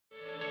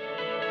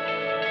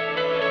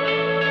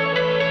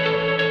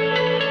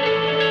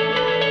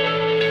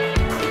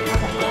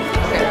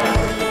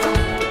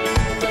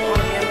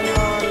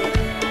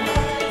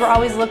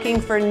always looking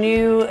for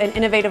new and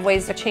innovative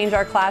ways to change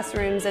our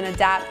classrooms and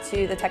adapt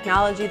to the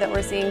technology that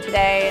we're seeing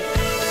today.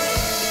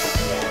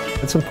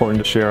 It's important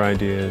to share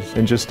ideas,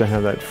 and just to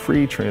have that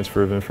free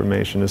transfer of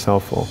information is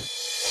helpful.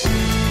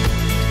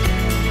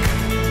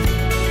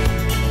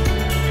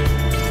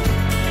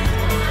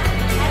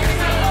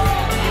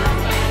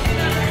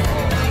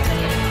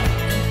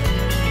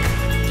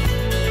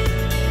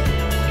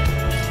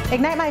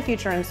 Ignite My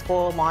Future in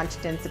School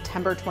launched in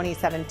September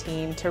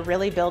 2017 to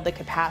really build the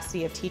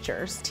capacity of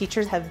teachers.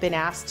 Teachers have been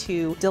asked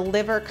to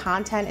deliver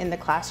content in the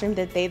classroom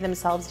that they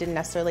themselves didn't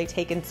necessarily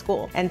take in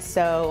school. And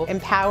so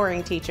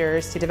empowering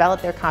teachers to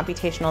develop their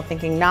computational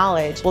thinking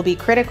knowledge will be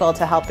critical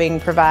to helping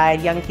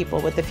provide young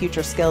people with the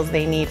future skills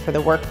they need for the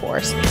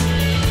workforce.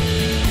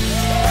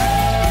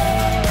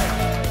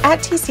 At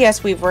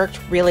TCS, we've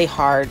worked really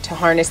hard to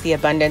harness the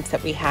abundance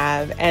that we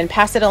have and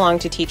pass it along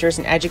to teachers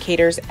and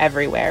educators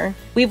everywhere.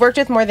 We've worked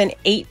with more than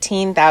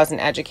 18,000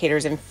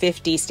 educators in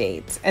 50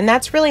 states, and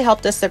that's really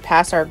helped us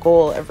surpass our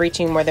goal of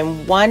reaching more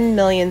than 1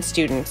 million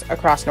students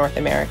across North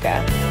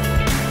America.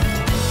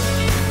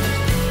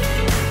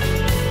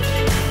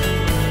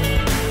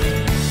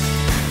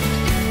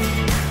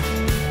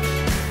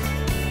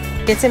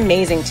 It's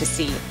amazing to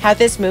see how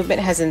this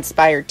movement has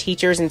inspired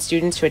teachers and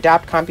students to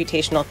adopt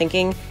computational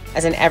thinking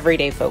as an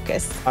everyday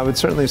focus. I would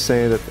certainly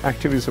say that the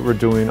activities that we're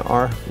doing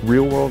are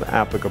real-world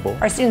applicable.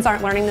 Our students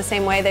aren't learning the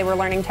same way they were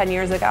learning 10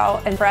 years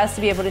ago, and for us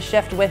to be able to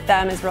shift with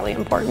them is really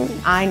important.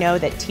 I know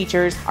that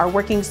teachers are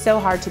working so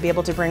hard to be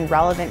able to bring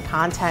relevant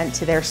content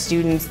to their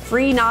students.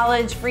 Free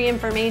knowledge, free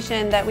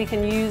information that we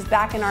can use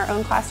back in our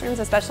own classrooms,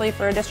 especially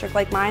for a district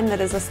like mine that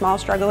is a small,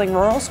 struggling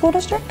rural school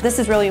district. This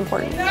is really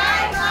important.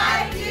 Ignite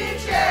My Future!